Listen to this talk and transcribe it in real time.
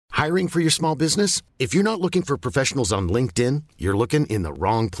Hiring for your small business? If you're not looking for professionals on LinkedIn, you're looking in the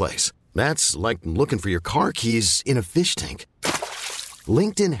wrong place. That's like looking for your car keys in a fish tank.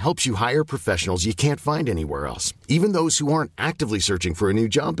 LinkedIn helps you hire professionals you can't find anywhere else, even those who aren't actively searching for a new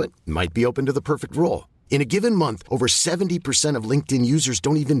job but might be open to the perfect role. In a given month, over 70% of LinkedIn users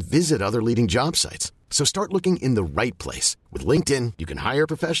don't even visit other leading job sites. So start looking in the right place. With LinkedIn, you can hire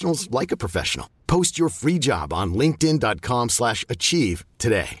professionals like a professional. Post your free job on linkedin.com/achieve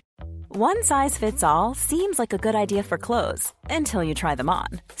today. One size fits all seems like a good idea for clothes until you try them on.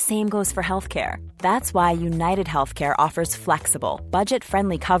 Same goes for healthcare. That's why United Healthcare offers flexible,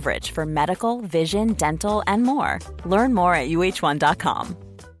 budget-friendly coverage for medical, vision, dental, and more. Learn more at uh1.com.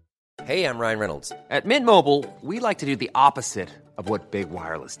 Hey, I'm Ryan Reynolds. At Mint Mobile, we like to do the opposite of what Big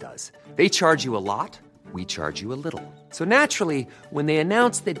Wireless does. They charge you a lot, we charge you a little. So naturally, when they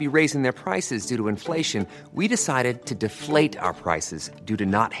announced they'd be raising their prices due to inflation, we decided to deflate our prices due to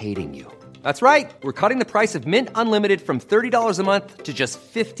not hating you. That's right. We're cutting the price of Mint Unlimited from $30 a month to just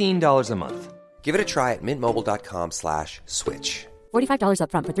 $15 a month. Give it a try at mintmobile.com/switch. $45 up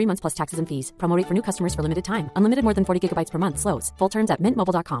front for 3 months plus taxes and fees. Promo rate for new customers for limited time. Unlimited more than 40 gigabytes per month. Slows full terms at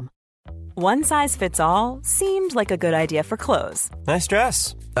mintmobile.com. One size fits all seemed like a good idea for clothes. Nice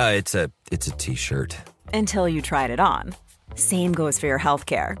dress. It's a t-shirt. Until you tried it on. Same goes for your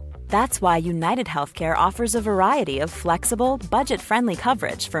healthcare. That's why United Healthcare offers a variety of flexible, budget-friendly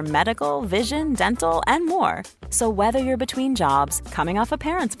coverage for medical, vision, dental, and more. So whether you're between jobs, coming off a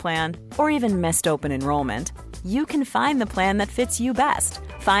parent's plan, or even missed open enrollment, you can find the plan that fits you best.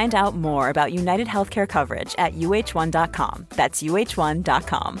 Find out more about United Healthcare coverage at uh1.com. That's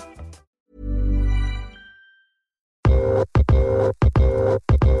uh1.com.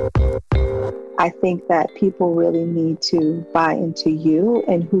 I think that people really need to buy into you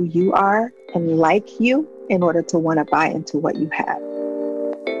and who you are and like you in order to want to buy into what you have.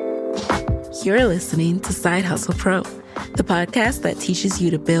 You're listening to Side Hustle Pro, the podcast that teaches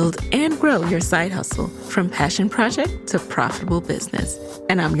you to build and grow your side hustle from passion project to profitable business.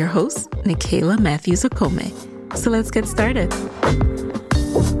 And I'm your host, Mikaela Matthews-Okome. So let's get started.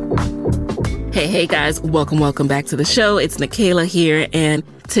 Hey guys, welcome back to the show. It's Mikaela here, and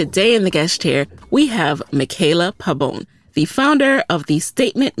today in the guest chair, we have Mikaela Pabon, the founder of the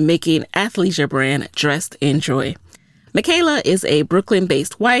statement-making athleisure brand Dressed in Joy. Mikaela is a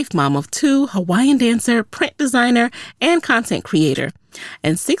Brooklyn-based wife, mom of two, Hawaiian dancer, print designer, and content creator.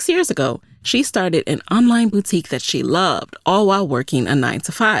 And 6 years ago, she started an online boutique that she loved, all while working a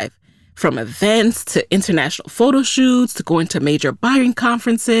 9-to-5. From events to international photo shoots to going to major buying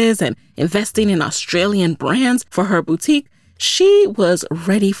conferences and investing in Australian brands for her boutique, she was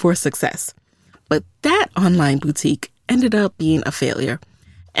ready for success. But that online boutique ended up being a failure.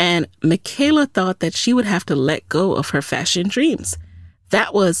 And Mikaela thought that she would have to let go of her fashion dreams.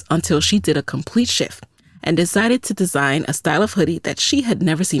 That was until she did a complete shift and decided to design a style of hoodie that she had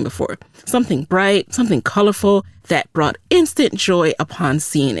never seen before. Something bright, something colorful that brought instant joy upon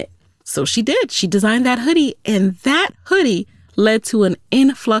seeing it. So she did. She designed that hoodie, and that hoodie led to an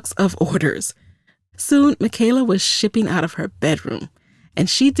influx of orders. Soon, Mikaela was shipping out of her bedroom, and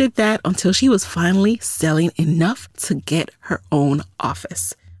she did that until she was finally selling enough to get her own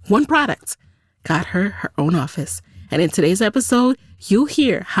office. One product got her own office. And in today's episode, you'll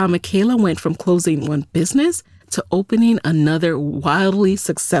hear how Mikaela went from closing one business to opening another wildly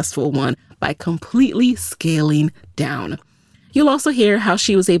successful one by completely scaling down. You'll also hear how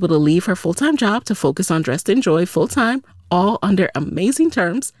she was able to leave her full-time job to focus on Dressed in Joy full-time, all under amazing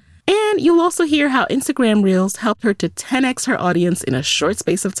terms. And you'll also hear how Instagram Reels helped her to 10x her audience in a short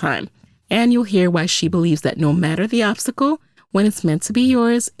space of time. And you'll hear why she believes that no matter the obstacle, when it's meant to be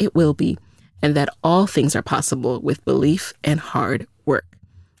yours, it will be. And that all things are possible with belief and hard work.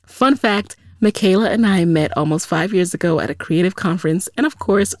 Fun fact, Mikaela and I met almost 5 years ago at a creative conference. And of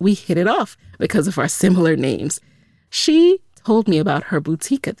course, we hit it off because of our similar names. She told me about her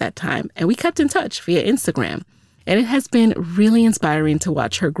boutique at that time, and we kept in touch via Instagram. And it has been really inspiring to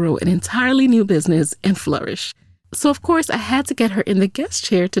watch her grow an entirely new business and flourish. So of course, I had to get her in the guest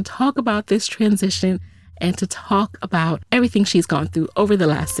chair to talk about this transition and to talk about everything she's gone through over the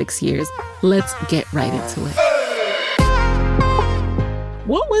last 6 years. Let's get right into it.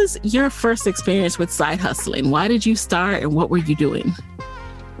 What was your first experience with side hustling? Why did you start, and what were you doing?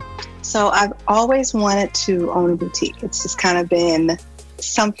 So I've always wanted to own a boutique. It's just kind of been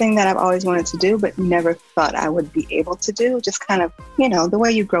something that I've always wanted to do, but never thought I would be able to do. Just kind of, the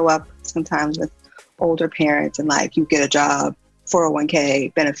way you grow up sometimes with older parents and like you get a job,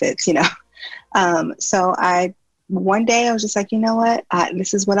 401k benefits, So one day I was just like, you know what,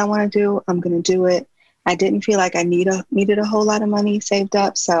 this is what I want to do. I'm going to do it. I didn't feel like I needed a whole lot of money saved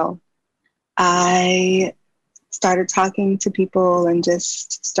up. So I started talking to people and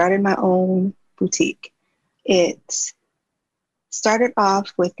just started my own boutique. It started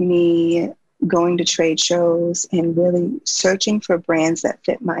off with me going to trade shows and really searching for brands that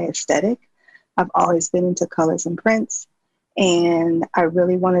fit my aesthetic. I've always been into colors and prints, and I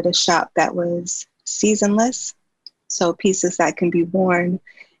really wanted a shop that was seasonless. So pieces that can be worn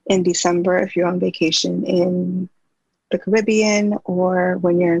in December if you're on vacation in the Caribbean or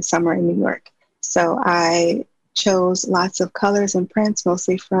when you're in summer in New York. So I chose lots of colors and prints,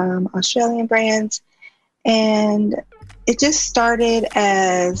 mostly from Australian brands. And it just started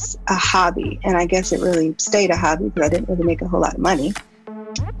as a hobby. And I guess it really stayed a hobby because I didn't really make a whole lot of money.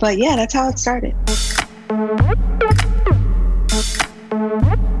 But yeah, that's how it started.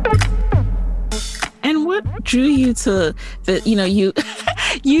 And what drew you to the, you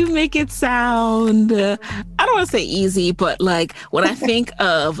you make it sound, I don't want to say easy, but like when I think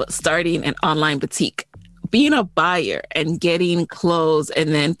of starting an online boutique, being a buyer and getting clothes and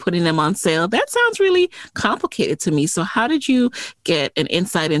then putting them on sale, that sounds really complicated to me. So how did you get an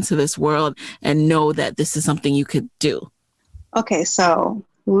insight into this world and know that this is something you could do? Okay, so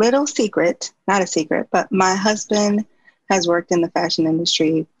little secret, not a secret, but my husband has worked in the fashion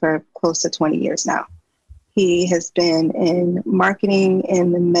industry for close to 20 years now. He has been in marketing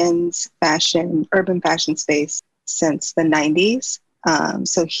in the men's fashion, urban fashion space since the 90s.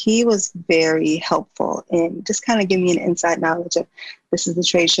 So he was very helpful in just kind of giving me an inside knowledge of this is the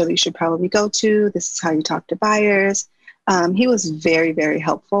trade show that you should probably go to. This is how you talk to buyers. He was very, very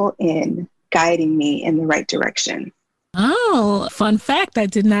helpful in guiding me in the right direction. Oh, fun fact. I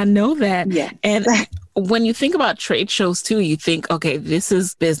did not know that. Yes. And when you think about trade shows too, you think, okay, this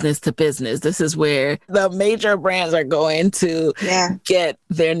is business to business. This is where the major brands are going to get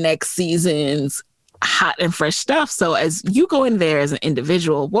their next season's hot and fresh stuff. So as you go in there as an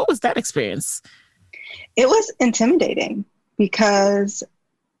individual, what was that experience? It was intimidating because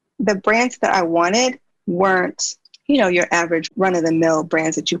the brands that I wanted weren't, your average run-of-the-mill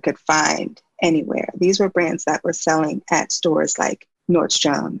brands that you could find anywhere. These were brands that were selling at stores like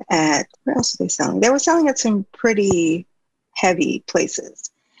Nordstrom, where else were they selling? They were selling at some pretty heavy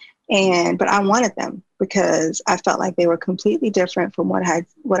places. But I wanted them because I felt like they were completely different from what I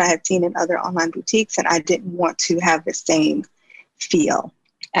had seen in other online boutiques. And I didn't want to have the same feel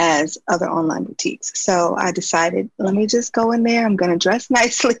as other online boutiques. So I decided, let me just go in there. I'm going to dress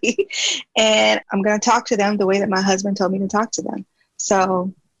nicely and I'm going to talk to them the way that my husband told me to talk to them.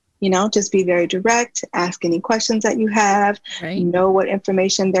 So, just be very direct, ask any questions that you have, know what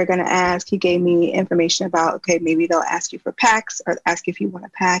information they're going to ask. He gave me information about, okay, maybe they'll ask you for packs or ask if you want a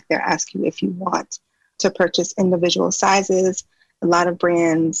pack. They'll ask you if you want to purchase individual sizes. A lot of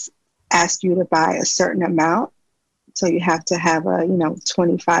brands ask you to buy a certain amount. So you have to have a,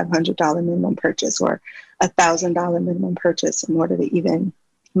 $2,500 minimum purchase or $1,000 minimum purchase in order to even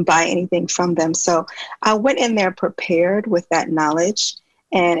buy anything from them. So I went in there prepared with that knowledge.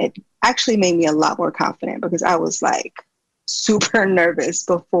 And it actually made me a lot more confident because I was like super nervous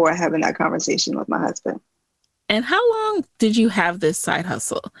before having that conversation with my husband. And how long did you have this side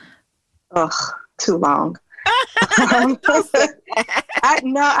hustle? Ugh, too long. I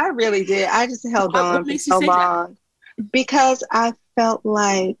really did. I just held on for so long because I felt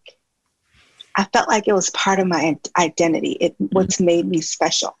like it was part of my identity. What's made me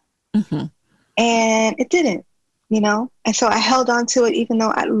special. Mm-hmm. And it didn't. And so I held on to it, even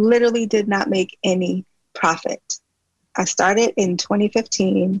though I literally did not make any profit. I started in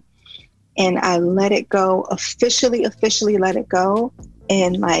 2015 and I let it go, officially let it go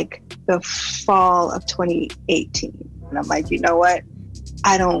in like the fall of 2018. And I'm like, you know what?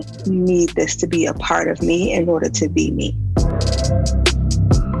 I don't need this to be a part of me in order to be me.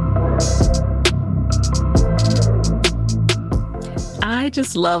 I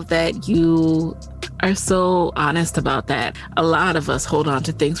just love that you are so honest about that. A lot of us hold on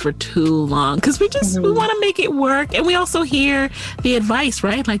to things for too long because we want to make it work. And we also hear the advice,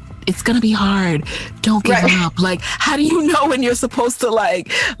 right? Like, it's going to be hard. Don't give up. Like, how do you know when you're supposed to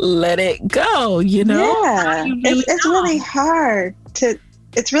like let it go? Yeah, it's really hard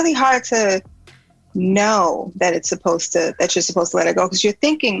to know that you're supposed to let it go because you're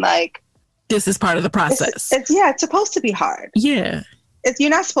thinking like, this is part of the process. It's supposed to be hard. Yeah.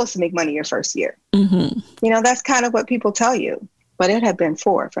 You're not supposed to make money your first year. Mm-hmm. That's kind of what people tell you. But it had been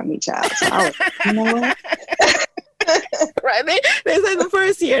 4 from each child. So I was like, you know what? Right. They said the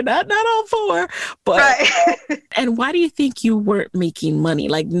first year, not all 4. But right. And why do you think you weren't making money?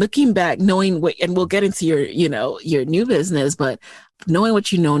 Like looking back, knowing what, and we'll get into your new business, but knowing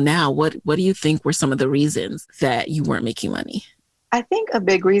what you know now, what do you think were some of the reasons that you weren't making money? I think a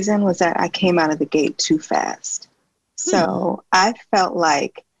big reason was that I came out of the gate too fast. So I felt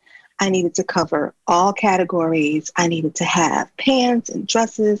like I needed to cover all categories. I needed to have pants and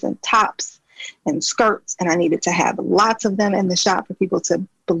dresses and tops and skirts, and I needed to have lots of them in the shop for people to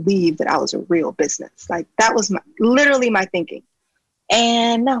believe that I was a real business. Like that was literally my thinking.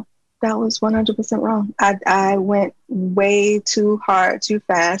 And no, that was 100% wrong. I went way too hard, too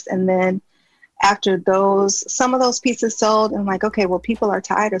fast. And then after some of those pieces sold, I'm like, okay, well, people are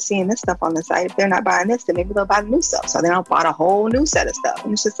tired of seeing this stuff on the site. If they're not buying this, then maybe they'll buy the new stuff. So then I bought a whole new set of stuff.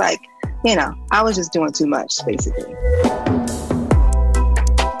 And it's just like, I was just doing too much, basically.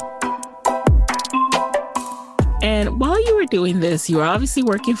 And while you were doing this, you were obviously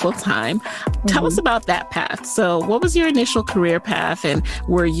working full time. Tell us about that path. So what was your initial career path, and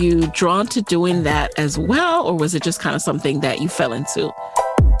were you drawn to doing that as well, or was it just kind of something that you fell into?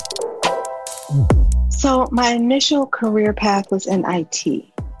 So my initial career path was in IT,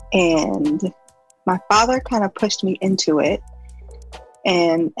 and my father kind of pushed me into it.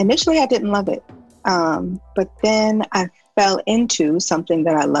 And initially I didn't love it. But then I fell into something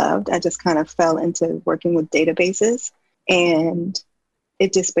that I loved. I just kind of fell into working with databases, and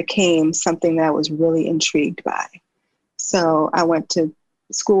it just became something that I was really intrigued by. So I went to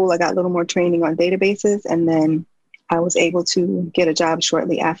school, I got a little more training on databases, and then I was able to get a job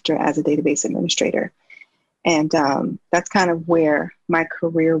shortly after as a database administrator. And that's kind of where my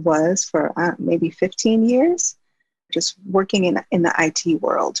career was for maybe 15 years, just working in the IT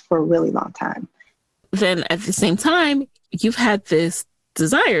world for a really long time. Then at the same time, you've had this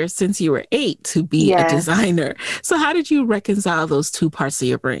desire since you were 8 to be a designer. So how did you reconcile those two parts of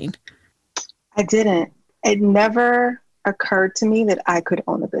your brain? I didn't. It never occurred to me that I could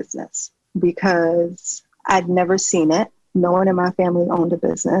own a business because I'd never seen it. No one in my family owned a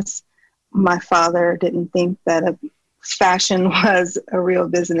business. My father didn't think that fashion was a real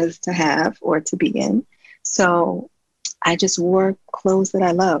business to have or to be in. So I just wore clothes that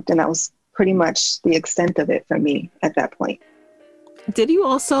I loved, and that was pretty much the extent of it for me at that point. Did you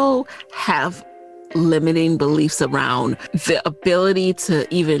also have limiting beliefs around the ability to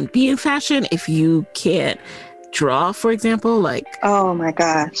even be in fashion if you can't draw, for example? Like, oh my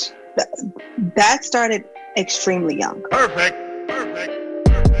gosh, that started extremely young. Perfect.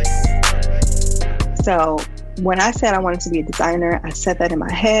 So when I said I wanted to be a designer, I said that in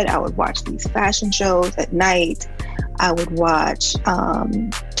my head. I would watch these fashion shows at night. I would watch, I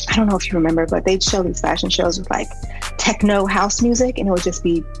don't know if you remember, but they'd show these fashion shows with like techno house music, and it would just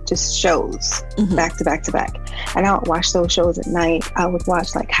be shows back to back to back. And I would watch those shows at night. I would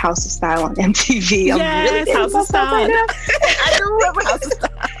watch like House of Style on MTV. Yes, House of Style. Right I remember House of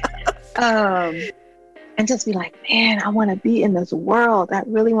Style. And just be like, man, I want to be in this world. I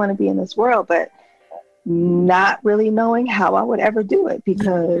really want to be in this world, but not really knowing how I would ever do it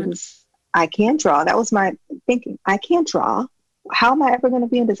because I can't draw. That was my thinking. I can't draw. How am I ever going to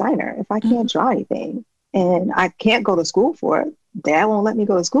be a designer if I can't draw anything? And I can't go to school for it. Dad won't let me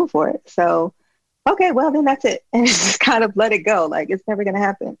go to school for it. So, okay, well, then that's it. And just kind of let it go. Like, it's never going to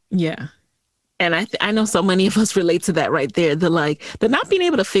happen. Yeah. And I know so many of us relate to that right there. The not being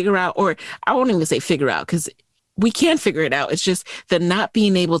able to figure out, or I won't even say figure out, because we can figure it out. It's just the not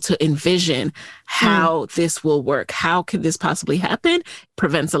being able to envision how this will work. How could this possibly happen?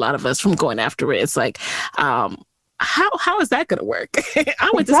 Prevents a lot of us from going after it. It's like, how is that going to work? I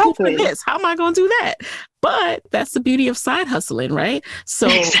went to school for this. How am I going to do that? But that's the beauty of side hustling, right? So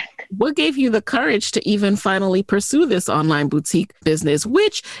what gave you the courage to even finally pursue this online boutique business,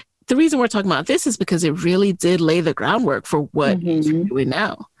 which the reason we're talking about this is because it really did lay the groundwork for what you're doing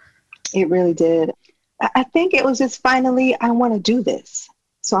now. It really did. I think it was just finally, I want to do this.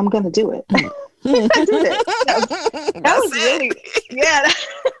 So I'm going to do it. I did it. That was really,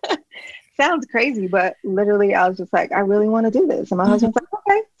 sounds crazy, but literally I was just like, I really want to do this. And my husband's like,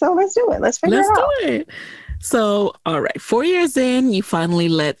 okay, so let's do it. Let's figure it out. Let's do it. So, all right, 4 years in, you finally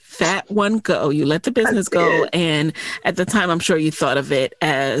let that one go. You let the business go. And at the time, I'm sure you thought of it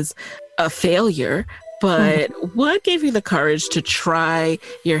as a failure. But what gave you the courage to try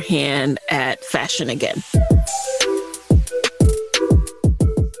your hand at fashion again?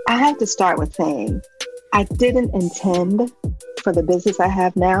 I have to start with saying I didn't intend for the business I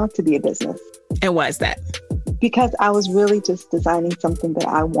have now to be a business. And why is that? Because I was really just designing something that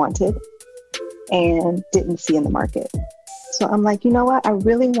I wanted and didn't see in the market. So I'm like, you know what? I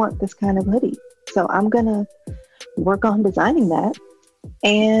really want this kind of hoodie. So I'm going to work on designing that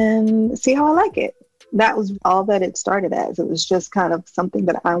and see how I like it. That was all that it started as. It was just kind of something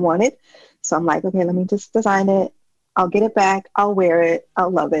that I wanted. So I'm like, okay, let me just design it, I'll get it back. I'll wear it. I'll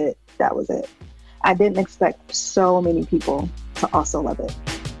love it. That was it. I didn't expect so many people to also love it.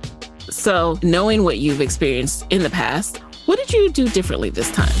 So knowing what you've experienced in the past, what did you do differently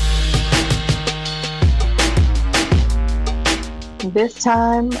this time? This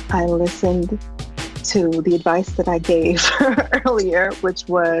time, I listened to the advice that I gave earlier, which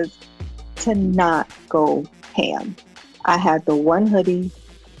was to not go ham. I had the one hoodie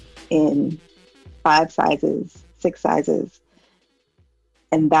in 5 sizes, 6 sizes,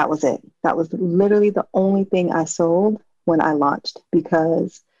 and that was it. That was literally the only thing I sold when I launched,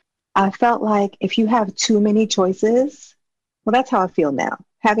 because I felt like if you have too many choices, well, that's how I feel now.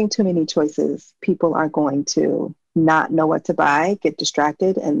 Having too many choices, people are going to not know what to buy, get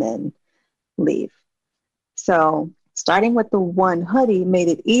distracted, and then leave. So starting with the one hoodie made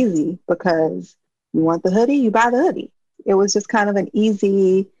it easy, because you want the hoodie, you buy the hoodie. It was just kind of an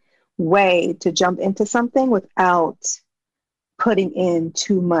easy way to jump into something without putting in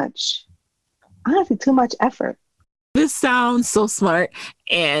honestly, too much effort. This sounds so smart,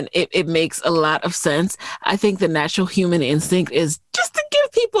 and it makes a lot of sense. I think the natural human instinct is just to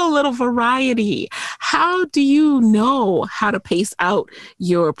give people a little variety. How do you know how to pace out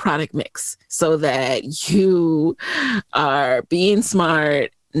your product mix so that you are being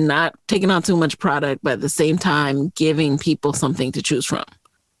smart, not taking on too much product, but at the same time giving people something to choose from?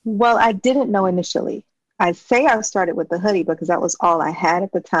 Well, I didn't know initially. I say I started with the hoodie because that was all I had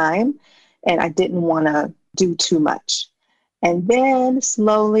at the time, and I didn't want to do too much. And then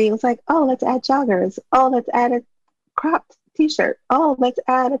slowly it was like, oh, let's add joggers. Oh, let's add a cropped t-shirt. Oh, let's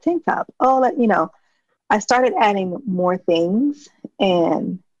add a tank top. I started adding more things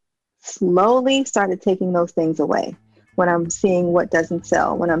and slowly started taking those things away. When I'm seeing what doesn't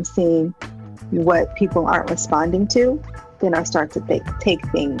sell, when I'm seeing what people aren't responding to, then I start to take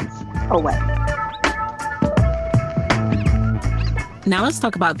things away. Now let's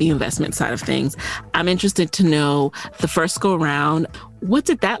talk about the investment side of things. I'm interested to know the first go round. What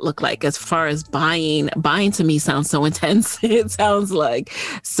did that look like as far as buying? Buying to me sounds so intense. It sounds like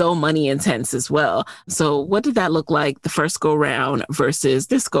so money intense as well. So what did that look like the first go round versus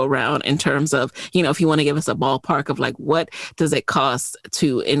this go round in terms of, if you want to give us a ballpark of like, what does it cost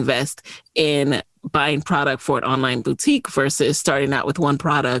to invest in buying product for an online boutique versus starting out with one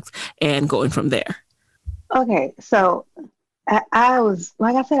product and going from there? Okay, so I was,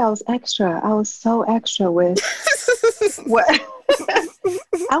 like I said, I was extra. I was so extra with what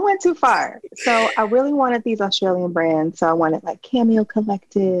I went too far. So I really wanted these Australian brands. So I wanted like Cameo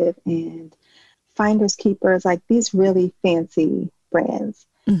Collective and Finders Keepers, like these really fancy brands.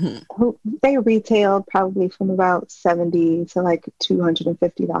 Who they retailed probably from about $70 to like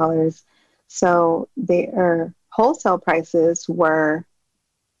 $250. So their wholesale prices were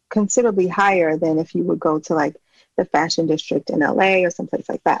considerably higher than if you would go to like the fashion district in LA or someplace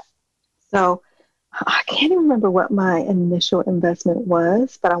like that. So I can't even remember what my initial investment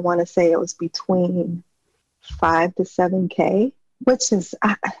was, but I want to say it was between 5 to 7K, which is,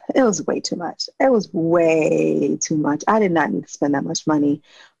 it was way too much. It was way too much. I did not need to spend that much money.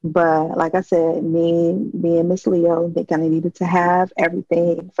 But like I said, me and Miss Leo, they kind of needed to have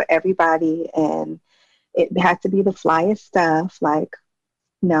everything for everybody. And it had to be the flyest stuff. Like,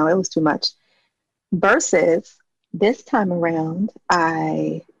 no, it was too much. Versus this time around,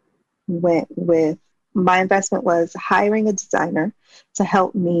 I went with, my investment was hiring a designer to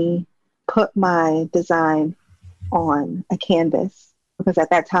help me put my design on a canvas, because at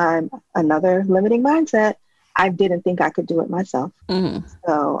that time, another limiting mindset, I didn't think I could do it myself.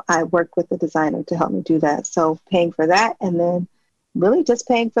 So I worked with the designer to help me do that. So paying for that, and then really just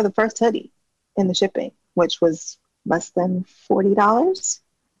paying for the first hoodie and the shipping, which was less than $40.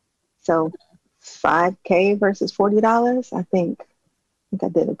 So $5K versus $40. I think I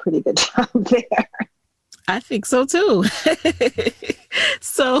did a pretty good job there. I think so too.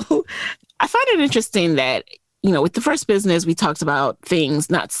 So I find it interesting that, with the first business, we talked about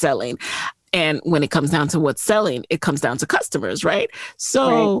things not selling. And when it comes down to what's selling, it comes down to customers, right?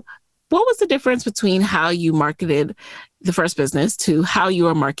 So right. What was the difference between how you marketed the first business to how you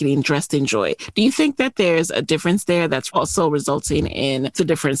are marketing Dressed in Joy? Do you think that there's a difference there that's also resulting in the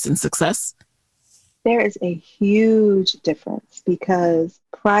difference in success? There is a huge difference, because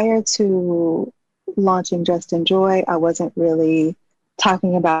prior to launching Dressed in Joy, I wasn't really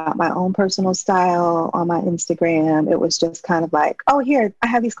talking about my own personal style on my Instagram. It was just kind of like, oh, here, I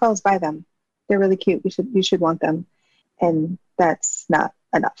have these clothes, buy them. They're really cute. You should want them. And that's not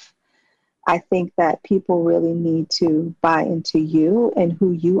enough. I think that people really need to buy into you and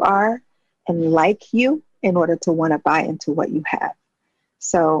who you are and like you in order to want to buy into what you have.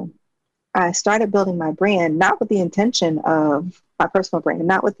 So I started building my brand, not with the intention of my personal brand,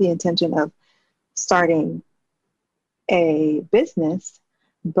 not with the intention of starting a business,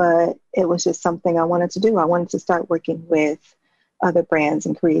 but it was just something I wanted to do. I wanted to start working with other brands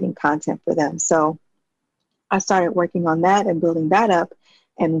and creating content for them. So I started working on that and building that up.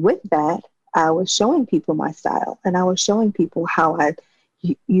 And with that, I was showing people my style, and I was showing people how I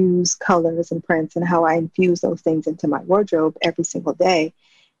use colors and prints and how I infuse those things into my wardrobe every single day.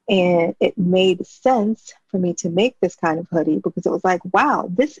 And it made sense for me to make this kind of hoodie because it was like, wow,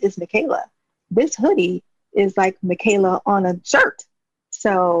 this is Mikaela. This hoodie is like Mikaela on a shirt.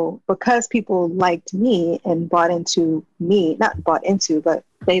 So because people liked me and bought into me, not bought into, but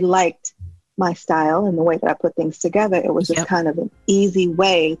they liked my style and the way that I put things together, it was just kind of an easy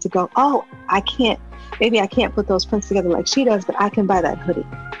way to go, oh, maybe I can't put those prints together like she does, but I can buy that hoodie.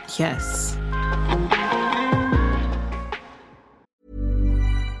 Yes.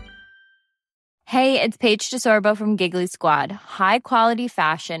 Hey, it's Paige DeSorbo from Giggly Squad. High quality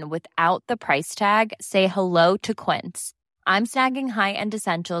fashion without the price tag. Say hello to Quince. I'm snagging high-end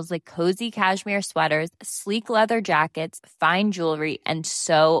essentials like cozy cashmere sweaters, sleek leather jackets, fine jewelry, and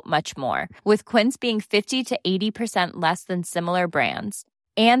so much more. With Quince being 50 to 80% less than similar brands.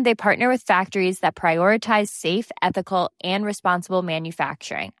 And they partner with factories that prioritize safe, ethical, and responsible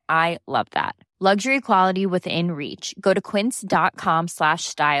manufacturing. I love that. Luxury quality within reach. Go to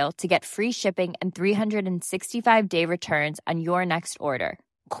quince.com/style to get free shipping and 365-day returns on your next order.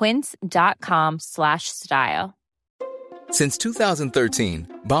 Quince.com/style. Since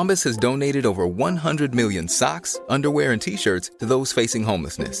 2013, Bombas has donated over 100 million socks, underwear, and T-shirts to those facing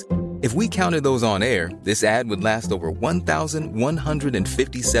homelessness. If we counted those on air, this ad would last over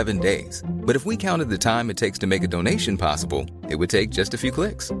 1,157 days. But if we counted the time it takes to make a donation possible, it would take just a few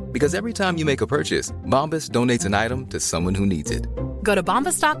clicks. Because every time you make a purchase, Bombas donates an item to someone who needs it. Go to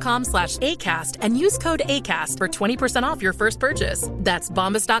bombas.com/ACAST and use code ACAST for 20% off your first purchase. That's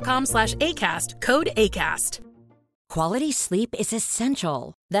bombas.com/ACAST, code ACAST. Quality sleep is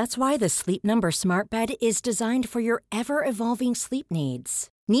essential. That's why the Sleep Number Smart Bed is designed for your ever-evolving sleep needs.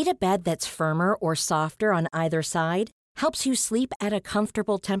 Need a bed that's firmer or softer on either side? Helps you sleep at a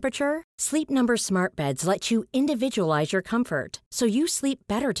comfortable temperature? Sleep Number Smart Beds let you individualize your comfort, so you sleep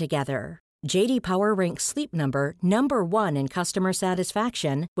better together. J.D. Power ranks Sleep Number number 1 in customer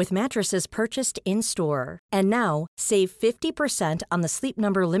satisfaction with mattresses purchased in-store. And now, save 50% on the Sleep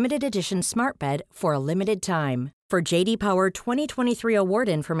Number Limited Edition Smart Bed for a limited time. For J.D. Power 2023 award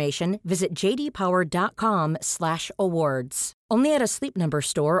information, visit jdpower.com/awards. Only at a Sleep Number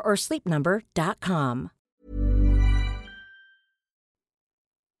store or sleepnumber.com.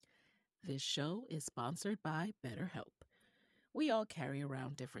 This show is sponsored by BetterHelp. We all carry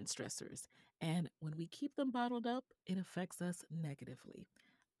around different stressors, and when we keep them bottled up, it affects us negatively.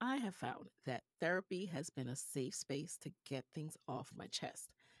 I have found that therapy has been a safe space to get things off my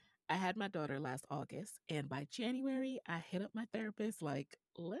chest. I had my daughter last August, and by January, I hit up my therapist like,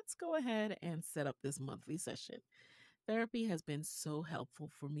 let's go ahead and set up this monthly session. Therapy has been so helpful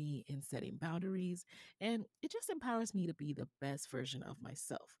for me in setting boundaries, and it just empowers me to be the best version of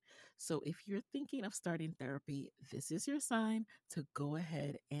myself. So if you're thinking of starting therapy, this is your sign to go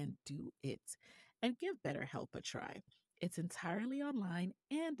ahead and do it and give BetterHelp a try. It's entirely online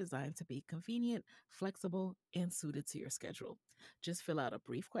and designed to be convenient, flexible, and suited to your schedule. Just fill out a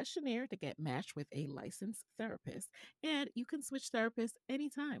brief questionnaire to get matched with a licensed therapist, and you can switch therapists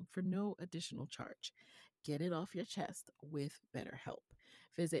anytime for no additional charge. Get it off your chest with BetterHelp.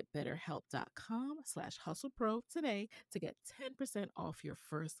 Visit betterhelp.com/hustlepro today to get 10% off your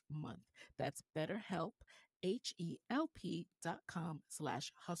first month. That's BetterHelp,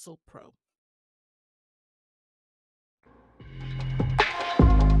 HELP.com/hustlepro.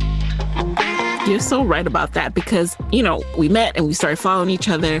 You're so right about that because, we met and we started following each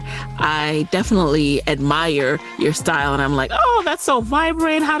other. I definitely admire your style and I'm like, oh, that's so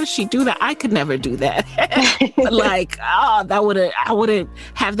vibrant. How does she do that? I could never do that. I wouldn't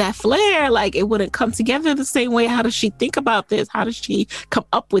have that flair. Like it wouldn't come together the same way. How does she think about this? How does she come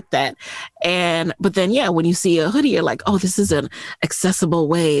up with that? But then, when you see a hoodie, you're like, oh, this is an accessible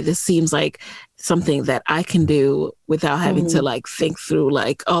way. This seems like something that I can do without having to think through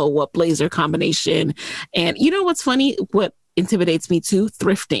what blazer combination. And you know what's funny? What intimidates me too?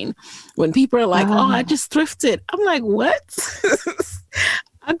 Thrifting. When people are like, oh, I just thrifted. I'm like, what?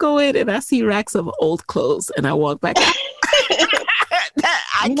 I go in and I see racks of old clothes and I walk back. The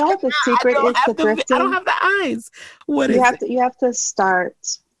secret is to thrifting. I don't have the eyes. You have to start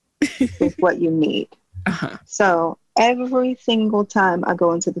with what you need. So every single time I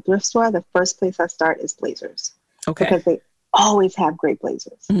go into the thrift store, the first place I start is blazers. Okay. Because they always have great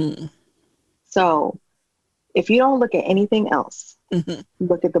blazers. So if you don't look at anything else,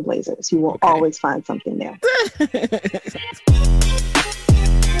 look at the blazers. You will always find something there.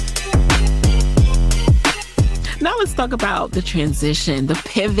 Now let's talk about the transition, the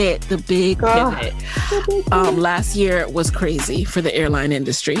pivot, the big pivot. Last year was crazy for the airline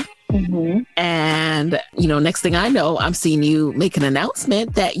industry. And, next thing I know, I'm seeing you make an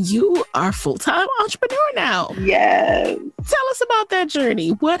announcement that you are a full-time entrepreneur now. Yes. Tell us about that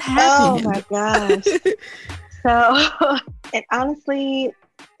journey. What happened? Oh my gosh. So, and honestly,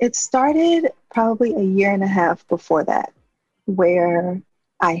 it started probably a year and a half before that, where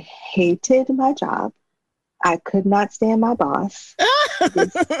I hated my job. I could not stand my boss.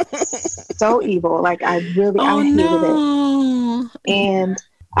 So evil. Like I hated it. And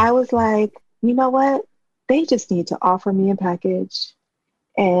I was like, you know what? They just need to offer me a package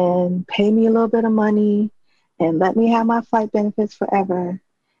and pay me a little bit of money and let me have my flight benefits forever.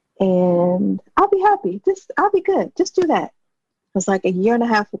 And I'll be happy. I'll be good. Just do that. It was like a year and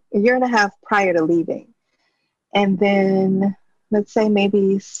a half prior to leaving. And then let's say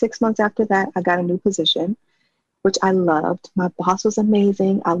maybe 6 months after that, I got a new position, which I loved. My boss was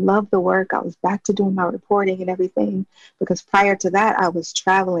amazing. I loved the work. I was back to doing my reporting and everything, because prior to that, I was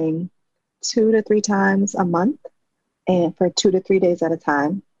traveling 2 to 3 times a month and for 2 to 3 days at a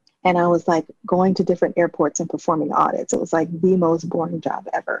time. And I was like going to different airports and performing audits. It was like the most boring job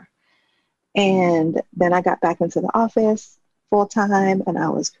ever. And then I got back into the office full time, and I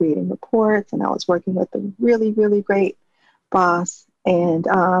was creating reports, and I was working with a really, really great boss.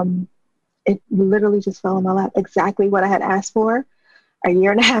 And it literally just fell in my lap. Exactly what I had asked for a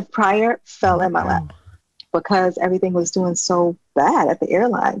year and a half prior fell in my lap, because everything was doing so bad at the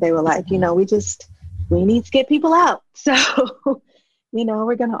airline. They were like, we need to get people out. So,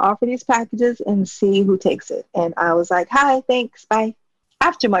 we're going to offer these packages and see who takes it. And I was like, hi, thanks, bye.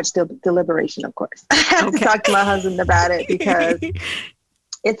 After much deliberation, of course. I had to talk to my husband about it, because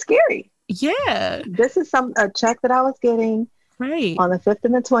it's scary. Yeah. This is a check that I was getting on the 5th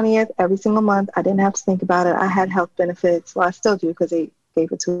and the 20th every single month. I didn't have to think about it. I had health benefits. Well, I still do, because they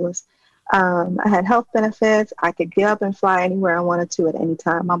gave it to us. I had health benefits. I could get up and fly anywhere I wanted to at any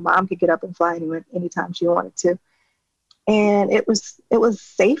time. My mom could get up and fly anywhere anytime she wanted to. And it was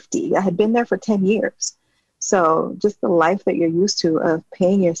safety. I had been there for 10 years. So just the life that you're used to of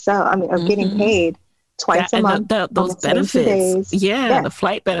paying yourself, of getting paid twice a month. Those benefits. Yeah, the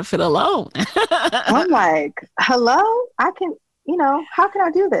flight benefit alone. I'm like, hello? I can, how can I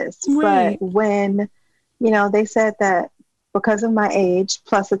do this? Right. But when, they said that because of my age,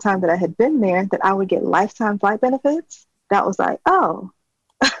 plus the time that I had been there, that I would get lifetime flight benefits, that was like, oh.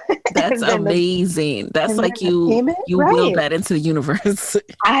 That's amazing. That's like you willed that into the universe.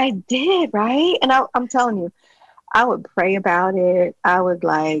 I did, right? And I'm telling you, I would pray about it. I would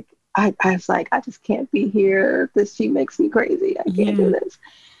I was like, I just can't be here. She makes me crazy. I can't do this.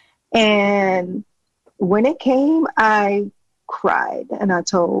 And when it came, I cried, and I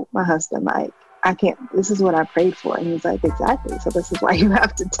told my husband, I can't, this is what I prayed for. And he was like, exactly. So this is why you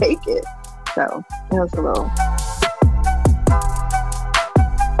have to take it. So it was a little.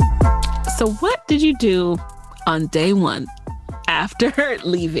 So what did you do on day one after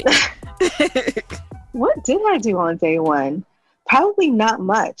leaving? What did I do on day one? Probably not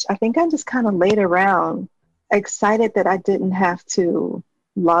much. I think I just kind of laid around, excited that I didn't have to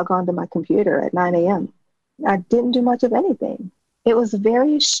log onto my computer at 9 a.m. I didn't do much of anything. It was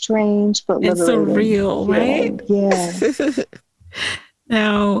very strange, but it's surreal, right? Yeah.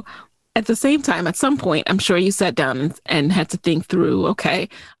 Now, at the same time, at some point, I'm sure you sat down and had to think through, okay,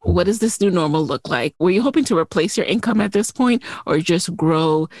 what does this new normal look like? Were you hoping to replace your income at this point, or just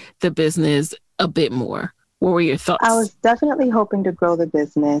grow the business a bit more? What were your thoughts? I was definitely hoping to grow the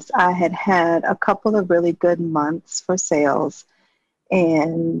business. I had a couple of really good months for sales,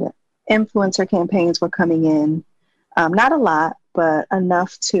 and influencer campaigns were coming in. Not a lot, but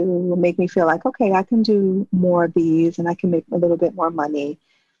enough to make me feel like, okay, I can do more of these and I can make a little bit more money.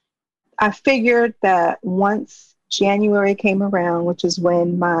 I figured that once January came around, which is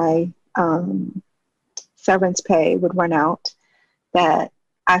when my severance pay would run out, that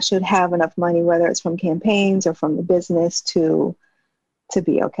I should have enough money, whether it's from campaigns or from the business, to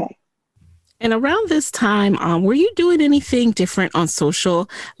be okay. And around this time, were you doing anything different on social?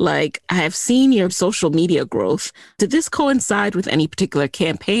 Like, I have seen your social media growth. Did this coincide with any particular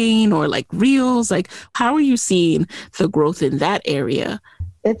campaign or like reels? Like, how are you seeing the growth in that area?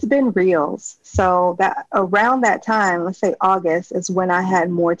 It's been reels. So that around that time, let's say August, is when I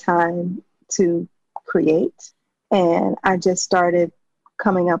had more time to create. And I just started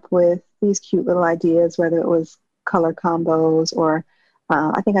coming up with these cute little ideas, whether it was color combos or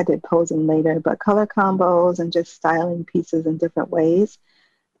I think I did posing later, but color combos and just styling pieces in different ways.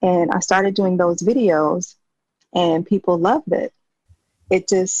 And I started doing those videos and people loved it. It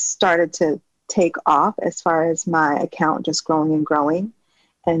just started to take off as far as my account just growing and growing.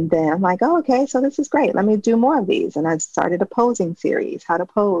 And then I'm like, oh, okay, so this is great. Let me do more of these. And I started a posing series, how to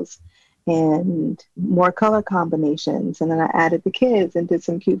pose, and more color combinations. And then I added the kids and did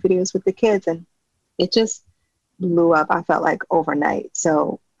some cute videos with the kids. And it just blew up, I felt like overnight.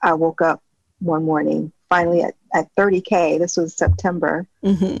 So I woke up one morning, finally at 30K. This was September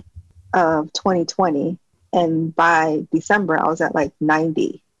of 2020. And by December, I was at like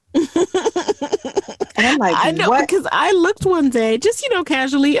 90. And I'm like, I know, what? because I looked one day, just,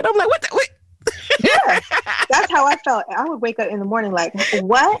 casually, and I'm like, what? Yeah, that's how I felt. I would wake up in the morning like,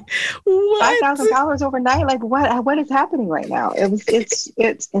 what? $5,000 overnight? Like, what is happening right now?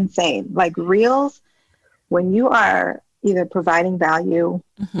 It's insane. Like Reels, when you are either providing value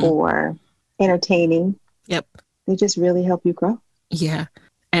or entertaining, they just really help you grow. Yeah.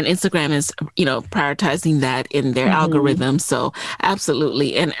 And Instagram is, prioritizing that in their algorithm. So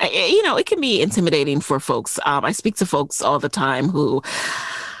absolutely. And, it can be intimidating for folks. I speak to folks all the time who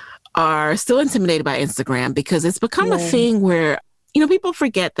are still intimidated by Instagram because it's become a thing where, people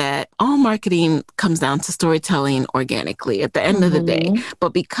forget that all marketing comes down to storytelling organically at the end of the day.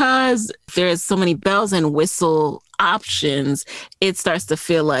 But because there's so many bells and whistle options, it starts to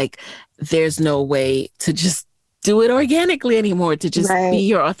feel like there's no way to just do it organically anymore, to just be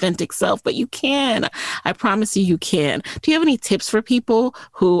your authentic self. But you can. I promise you can. Do you have any tips for people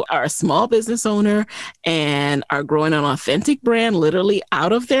who are a small business owner and are growing an authentic brand literally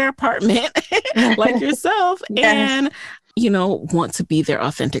out of their apartment like yourself and, want to be their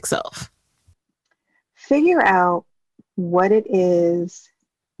authentic self? Figure out what it is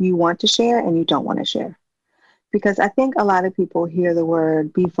you want to share and you don't want to share. Because I think a lot of people hear the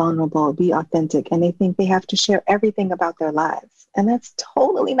word be vulnerable, be authentic, and they think they have to share everything about their lives. And that's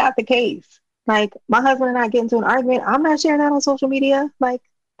totally not the case. Like my husband and I get into an argument, I'm not sharing that on social media. Like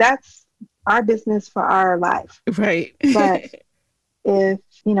that's our business for our life. Right. But if,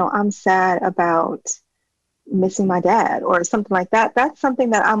 I'm sad about missing my dad or something like that, that's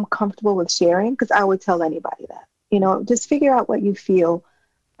something that I'm comfortable with sharing because I would tell anybody that. Just figure out what you feel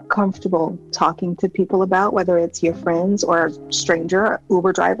comfortable talking to people about, whether it's your friends or a stranger,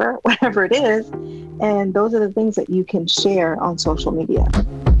 Uber driver, whatever it is. And those are the things that you can share on social media.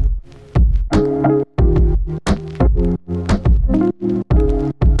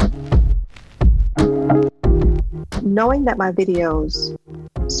 Knowing that my videos,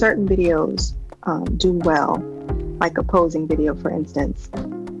 certain videos do well, like a posing video, for instance,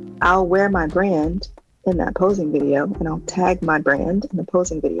 I'll wear my brand in that posing video and I'll tag my brand in the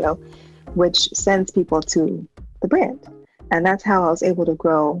posing video, which sends people to the brand. And that's how I was able to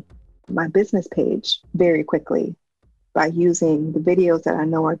grow my business page very quickly by using the videos that I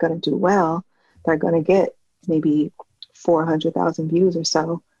know are going to do well. They're going to get maybe 400,000 views or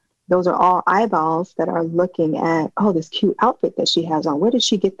so. Those are all eyeballs that are looking at, oh, this cute outfit that she has on. Where did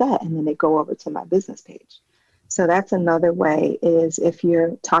she get that? And then they go over to my business page. So that's another way is if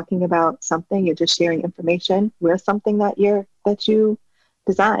you're talking about something, you're just sharing information, wear something that you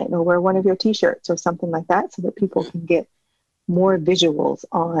design or wear one of your t-shirts or something like that so that people can get more visuals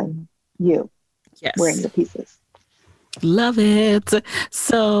on you wearing the pieces. Love it.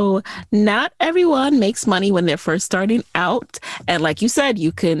 So not everyone makes money when they're first starting out. And like you said,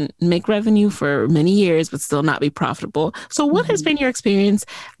 you can make revenue for many years, but still not be profitable. So what has been your experience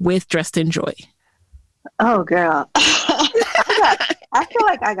with Dressed in Joy? Oh, girl. I feel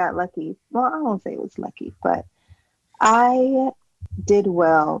like I got lucky. Well, I won't say it was lucky, but I did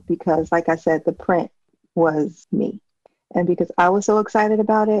well because, like I said, the print was me. And because I was so excited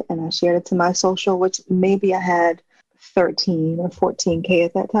about it and I shared it to my social, which maybe I had 13 or 14K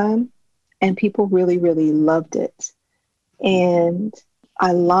at that time. And people really, really loved it. And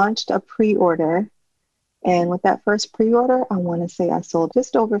I launched a pre-order. And with that first pre-order, I want to say I sold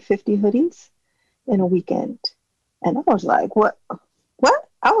just over 50 hoodies in a weekend. And I was like, what?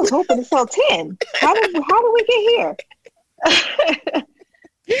 I was hoping to sell 10. How did we get here?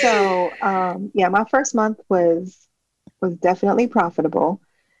 So, my first month was definitely profitable.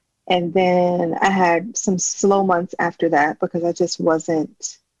 And then I had some slow months after that because I just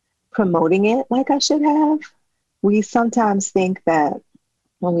wasn't promoting it like I should have. We sometimes think that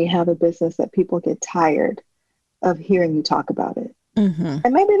when we have a business that people get tired of hearing you talk about it. Mm-hmm.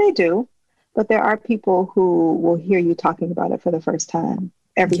 And maybe they do, but there are people who will hear you talking about it for the first time,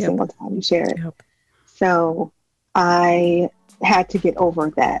 every single time you share it. Yep. So I had to get over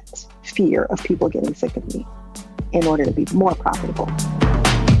that fear of people getting sick of me in order to be more profitable.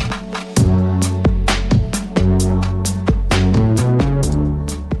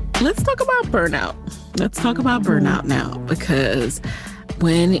 about burnout. Let's talk about burnout now, because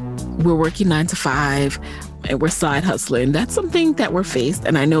when we're working 9 to 5 and we're side hustling, that's something that we're faced.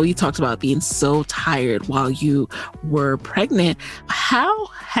 And I know you talked about being so tired while you were pregnant. How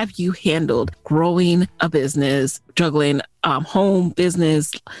have you handled growing a business, juggling home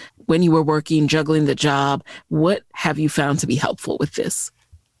business when you were working, juggling the job? What have you found to be helpful with this?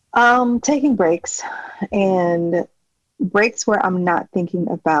 Taking breaks, and breaks where I'm not thinking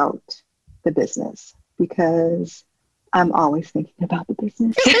about the business, because I'm always thinking about the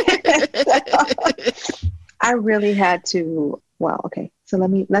business. So, I really had to, so let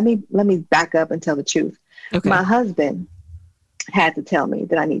me back up and tell the truth. Okay. My husband had to tell me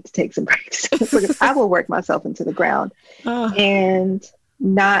that I need to take some breaks because I will work myself into the ground and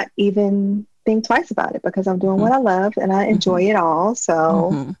not even think twice about it, because I'm doing what I love and I enjoy it all.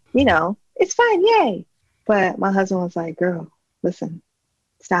 So, it's fine. Yay. But my husband was like, girl, listen,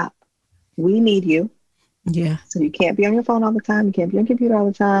 stop. We need you. Yeah. So you can't be on your phone all the time. You can't be on your computer all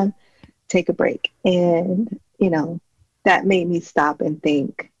the time. Take a break. And, that made me stop and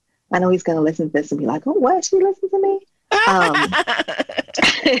think. I know he's going to listen to this and be like, oh, what? She listens to me?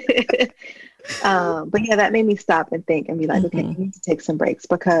 But yeah, that made me stop and think and be like, okay, you need to take some breaks,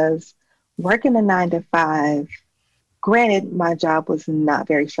 because working a 9 to 5, granted, my job was not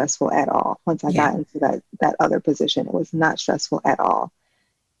very stressful at all. Once I got into that other position, it was not stressful at all.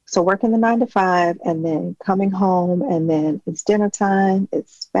 So working the 9 to 5 and then coming home, and then it's dinner time,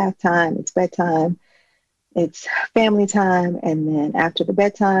 it's bath time, it's bedtime, it's family time. And then after the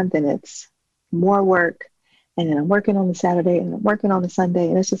bedtime, then it's more work. And then I'm working on the Saturday and I'm working on the Sunday.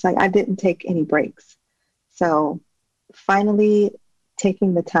 And it's just like, I didn't take any breaks. So finally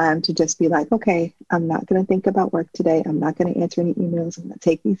taking the time to just be like, okay, I'm not going to think about work today. I'm not going to answer any emails. I'm going to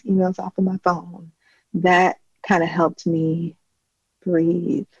take these emails off of my phone. That kind of helped me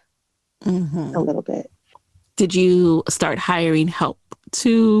breathe a little bit. Did you start hiring help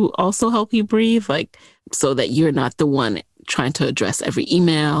to also help you breathe, like so that you're not the one trying to address every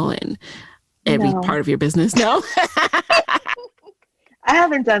email and every part of your business? No. I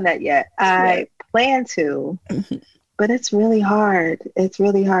haven't done that yet. I plan to, but it's really hard. It's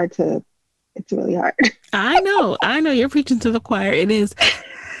really hard. I know you're preaching to the choir.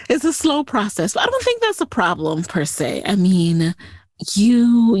 It's a slow process, but I don't think that's a problem per se. I mean,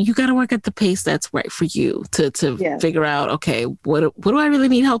 you got to work at the pace that's right for you to figure out, okay, what do I really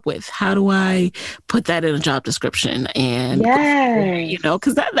need help with? How do I put that in a job description? And,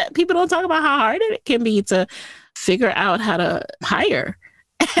 because that people don't talk about how hard it can be to figure out how to hire,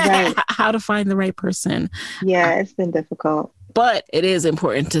 how to find the right person. Yeah, it's been difficult. But it is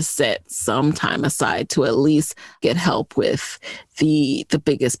important to set some time aside to at least get help with the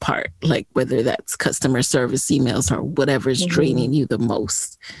biggest part, like whether that's customer service emails or whatever's draining you the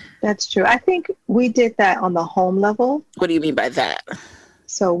most. That's true. I think we did that on the home level. What do you mean by that?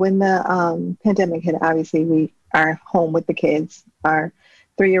 So when the pandemic hit, obviously we are home with the kids. Our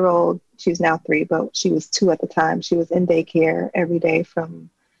 3-year-old, she's now 3, but she was 2 at the time. She was in daycare every day from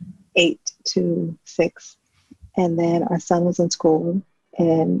 8 to 6. And then our son was in school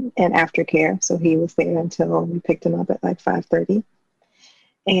and aftercare. So he was there until we picked him up at like 5:30.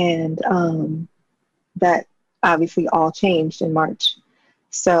 And that obviously all changed in March.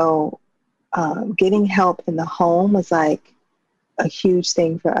 So getting help in the home was like a huge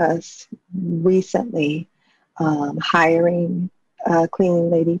thing for us recently. Hiring a cleaning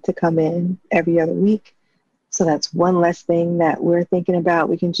lady to come in every other week. So that's one less thing that we're thinking about.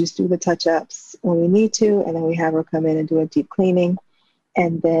 We can just do the touch-ups when we need to, and then we have her come in and do a deep cleaning.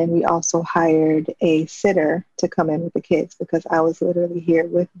 And then we also hired a sitter to come in with the kids, because I was literally here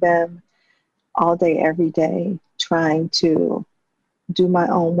with them all day, every day, trying to do my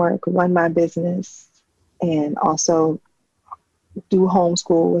own work, run my business, and also do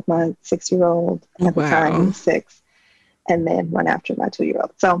homeschool with my 6-year-old at the time, he was 6, and then run after my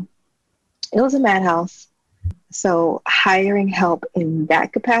 2-year-old. So it was a madhouse. So hiring help in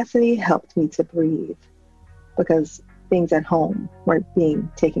that capacity helped me to breathe, because things at home were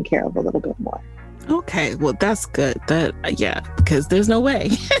being taken care of a little bit more. Okay, well, that's good. Because there's no way.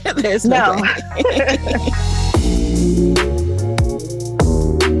 There's no way.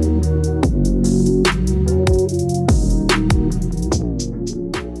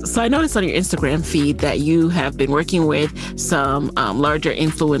 So I noticed on your Instagram feed that you have been working with some larger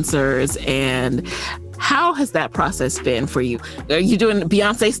influencers, and how has that process been for you? Are you doing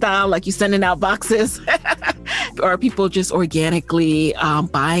Beyonce style, like you sending out boxes? Or are people just organically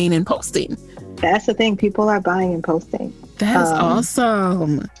buying and posting? That's the thing. People are buying and posting. That's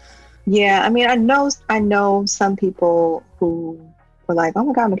awesome. Yeah. I mean, I know some people who were like, oh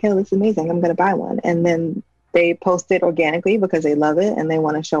my God, Mikaela, this is amazing. I'm going to buy one. And then they post it organically because they love it and they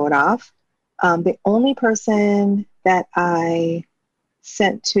want to show it off. The only person that I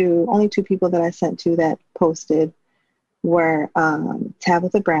sent to, only two people that I sent to that posted were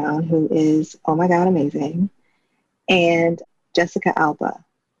Tabitha Brown, who is, oh my God, amazing, and Jessica Alba.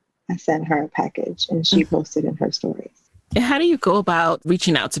 I sent her a package and she posted in her stories. And how do you go about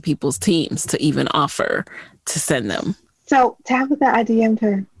reaching out to people's teams to even offer to send them? So Tabitha, I DM'd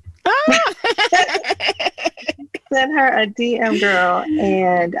her. Sent her a DM, girl,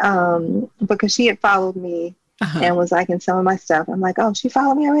 and because she had followed me and was like in some of my stuff. I'm like, oh, she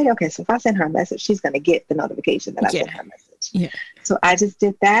followed me already? Okay, so if I send her a message, she's going to get the notification that I sent her a message. Yeah. So I just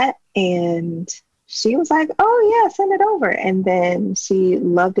did that, and she was like, oh, yeah, send it over. And then she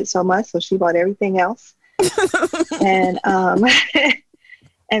loved it so much, so she bought everything else. And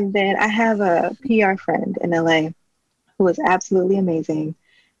and then I have a PR friend in LA who is absolutely amazing,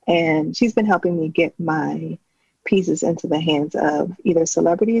 and she's been helping me get my pieces into the hands of either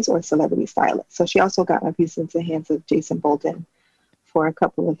celebrities or celebrity stylists. So she also got my pieces into the hands of Jason Bolton for a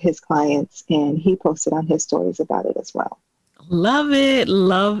couple of his clients, and he posted on his stories about it as well. Love it.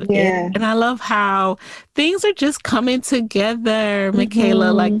 Love it. And I love how things are just coming together,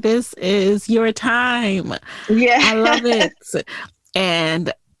 Mikaela. Like, this is your time. Yeah. I love it.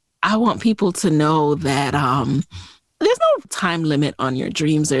 And I want people to know that there's no time limit on your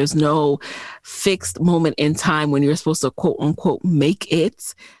dreams. There's no fixed moment in time when you're supposed to, quote unquote, make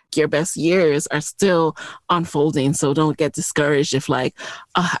it. Your best years are still unfolding. So don't get discouraged if like,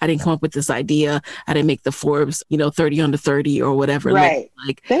 I didn't come up with this idea. I didn't make the Forbes, 30 under 30 or whatever. Right.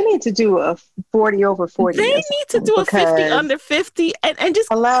 Like they need to do a 40 over 40. They need to do a 50 under 50 and just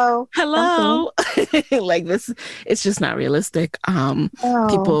hello. Like this, it's just not realistic.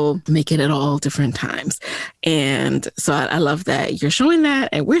 People make it at all different times. And so I love that you're showing that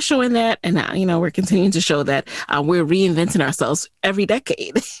and we're showing that. And we're continuing to show that we're reinventing ourselves every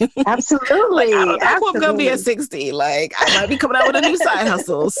decade. Absolutely. I don't know who I'm going to be at 60. Like, I might be coming out with a new side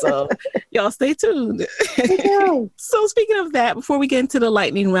hustle. So y'all stay tuned. So speaking of that, before we get into the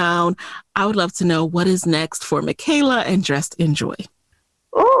lightning round, I would love to know what is next for Mikaela and Dressed in Joy.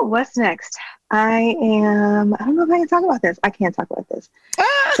 Oh, what's next? I don't know if I can talk about this. I can't talk about this.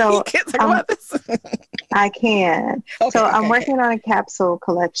 So you can't talk about this? I can. Okay, I'm working on a capsule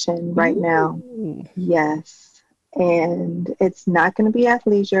collection right now. Yes. And it's not going to be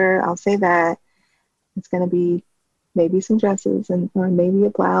athleisure. I'll say that. It's going to be maybe some dresses or maybe a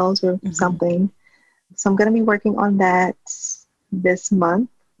blouse or something. So I'm going to be working on that this month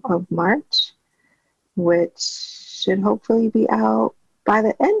of March, which should hopefully be out by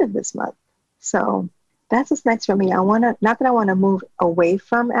the end of this month. So that's what's next for me. Not that I want to move away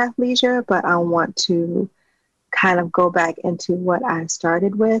from athleisure, but I want to kind of go back into what I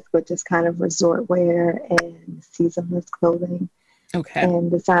started with, which is kind of resort wear and seasonless clothing. Okay.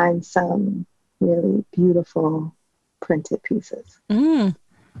 And design some really beautiful printed pieces.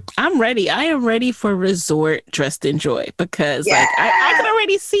 I'm ready. I am ready for resort Dressed in Joy because like I can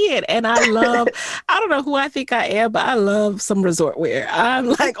already see it. And I love, I don't know who I think I am, but I love some resort wear. I'm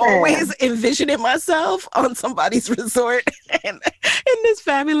like always envisioning myself on somebody's resort and in this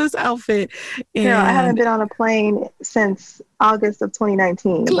fabulous outfit. And I haven't been on a plane since August of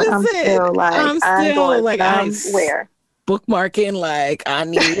 2019. But I'm still like, I'm going somewhere. Bookmarking, like I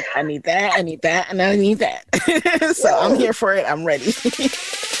need that, I need that, and I need that. So I'm here for it. I'm ready.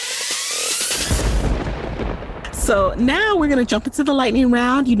 So now we're going to jump into the lightning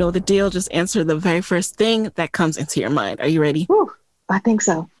round. You know the deal. Just answer the very first thing that comes into your mind. Are you ready? Whew, I think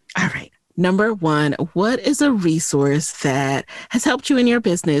so. All right. Number one, what is a resource that has helped you in your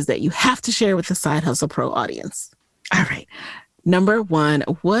business that you have to share with the Side Hustle Pro audience? All right. Number one,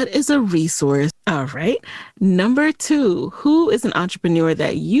 what is a resource? All right. Number two, who is an entrepreneur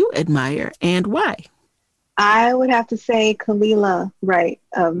that you admire and why? I would have to say Kalila Wright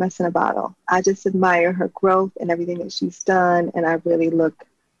of Mess in a Bottle. I just admire her growth and everything that she's done. And I really look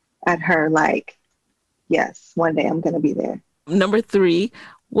at her like, yes, one day I'm going to be there. Number three,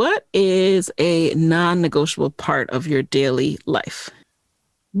 what is a non-negotiable part of your daily life?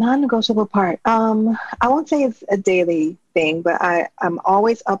 Non-negotiable part. I won't say it's a daily thing, but I'm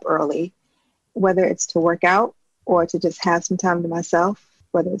always up early, whether it's to work out or to just have some time to myself,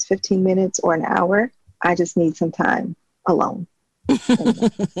 whether it's 15 minutes or an hour. I just need some time alone.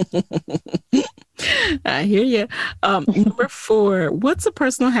 I hear you. Number four, what's a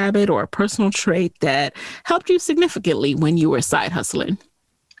personal habit or a personal trait that helped you significantly when you were side hustling?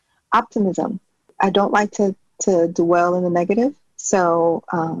 Optimism. I don't like to dwell in the negative. So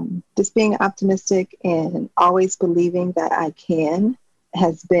just being optimistic and always believing that I can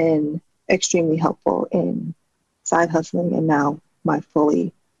has been extremely helpful in side hustling and now my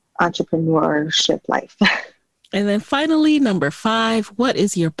fully entrepreneurship life. And then finally, number 5, what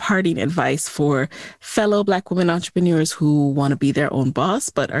is your parting advice for fellow Black women entrepreneurs who want to be their own boss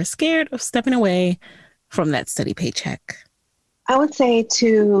but are scared of stepping away from that steady paycheck? I would say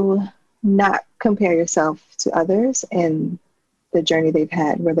to not compare yourself to others and the journey they've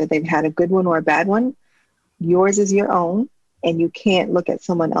had, whether they've had a good one or a bad one. Yours is your own, and you can't look at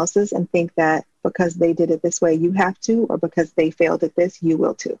someone else's and think that because they did it this way, you have to, or because they failed at this, you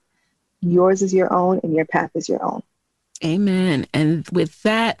will too. Yours is your own and your path is your own. Amen. And with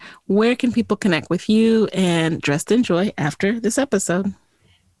that, where can people connect with you and Dressed in Joy after this episode?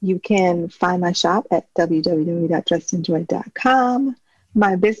 You can find my shop at www.dressedinjoy.com.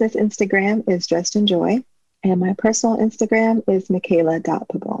 My business Instagram is Dressed in Joy, and my personal Instagram is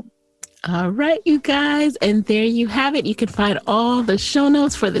Mikaela.Pabon. All right, you guys. And there you have it. You can find all the show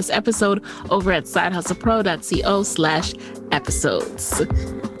notes for this episode over at sidehustlepro.co/episodes.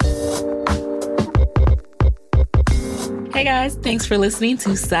 Hey guys, thanks for listening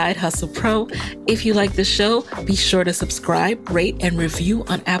to Side Hustle Pro. If you like the show, be sure to subscribe, rate, and review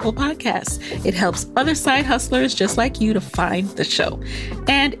on Apple Podcasts. It helps other side hustlers just like you to find the show.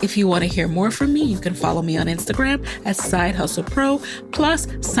 And if you want to hear more from me, you can follow me on Instagram at Side Hustle Pro. Plus,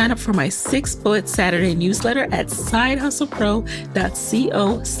 sign up for my 6-bullet Saturday newsletter at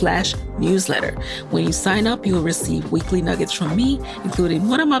sidehustlepro.co/newsletter. When you sign up, you will receive weekly nuggets from me, including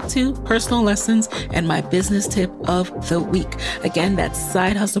what I'm up to, personal lessons, and my business tip of the week. Again, that's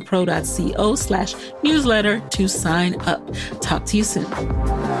sidehustlepro.co/newsletter to sign up. Talk to you soon.